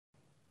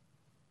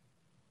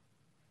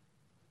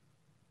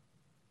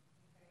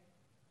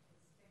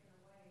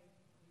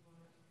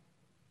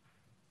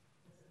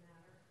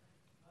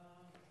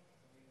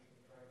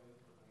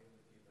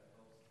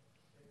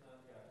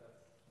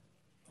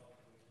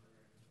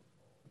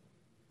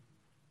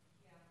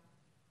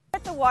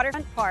at the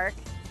Waterfront Park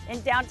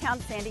in downtown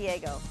San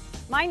Diego.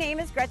 My name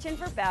is Gretchen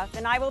Verbeth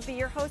and I will be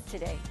your host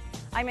today.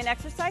 I'm an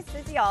exercise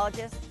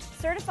physiologist,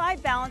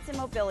 certified balance and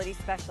mobility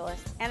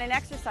specialist, and an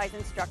exercise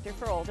instructor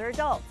for older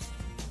adults.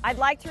 I'd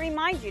like to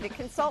remind you to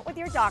consult with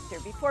your doctor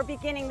before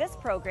beginning this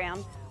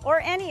program or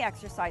any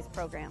exercise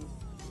program.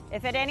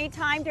 If at any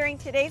time during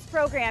today's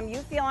program you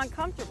feel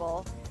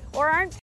uncomfortable or aren't